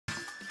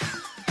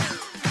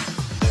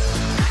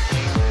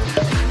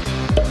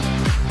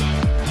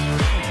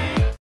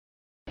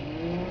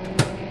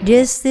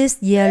This is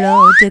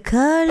yellow, the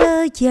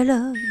color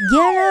yellow,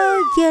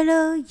 yellow,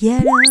 yellow,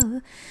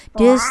 yellow.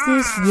 This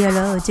is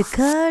yellow, the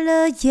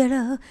color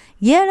yellow,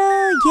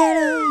 yellow,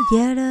 yellow,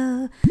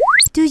 yellow.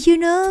 Do you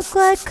know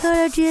what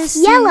color this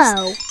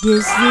Yellow. is?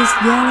 This is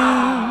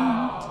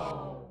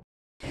yellow.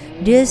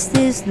 This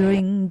is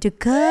ring, the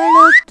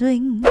color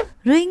ring,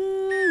 ring,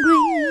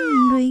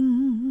 ring,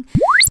 ring.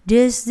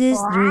 This is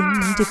ring,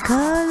 the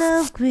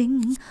color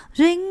ring,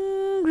 ring,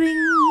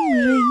 ring,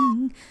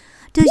 ring.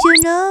 Do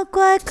you know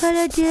what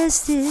color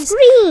this is?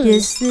 Green.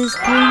 This is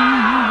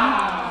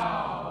green.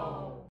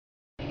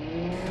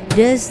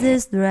 This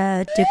is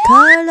red, the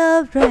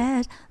color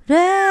red,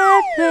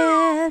 red,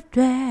 red,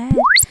 red.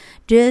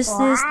 This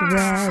is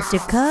red, the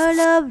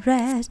color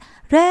red,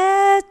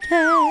 red,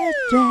 red,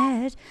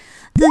 red.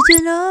 Do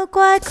you know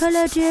what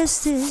color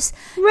this is?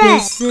 Red.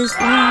 This is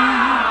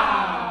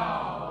red.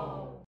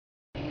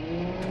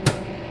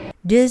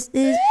 This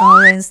is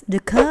orange,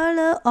 the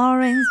color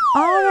orange,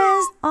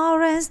 orange,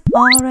 orange,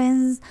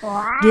 orange.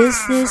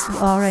 This is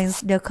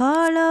orange, the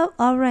color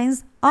orange,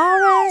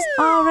 orange,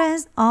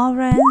 orange,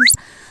 orange.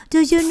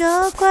 Do you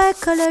know what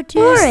color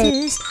this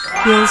is?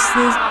 This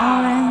is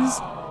orange.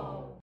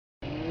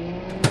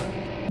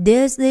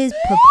 This is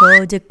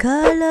purple, the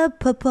color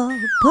purple,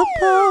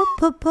 purple,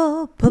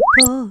 purple,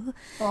 purple.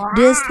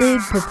 This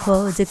is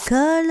purple, the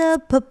color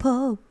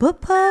purple,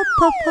 purple,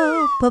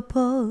 purple,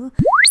 purple.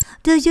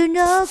 Do you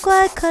know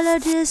what color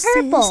this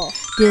Purple. is?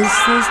 This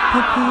is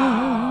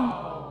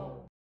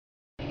purple.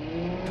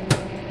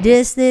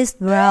 This is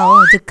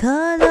brown, the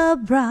color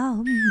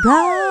brown,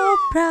 brown,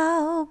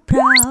 brown,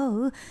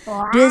 brown.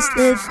 This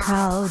is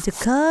brown, the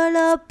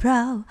color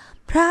brown,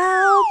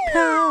 brown,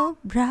 brown,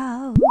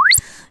 brown.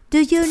 Do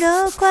you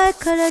know what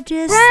color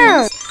this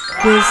Brown. is?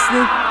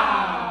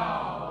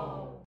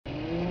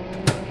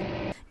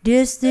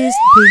 This is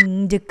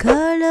pink, the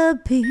color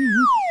pink,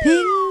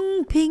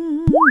 pink,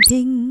 pink,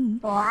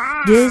 pink.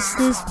 This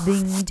is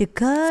pink, the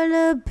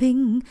color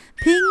pink,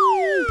 pink,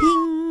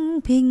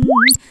 pink, pink.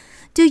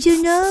 Do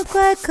you know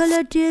what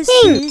color this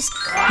Pink. is?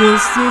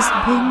 This is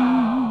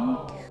pink.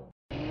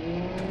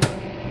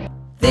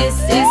 This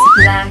is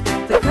black,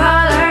 the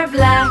color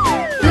black.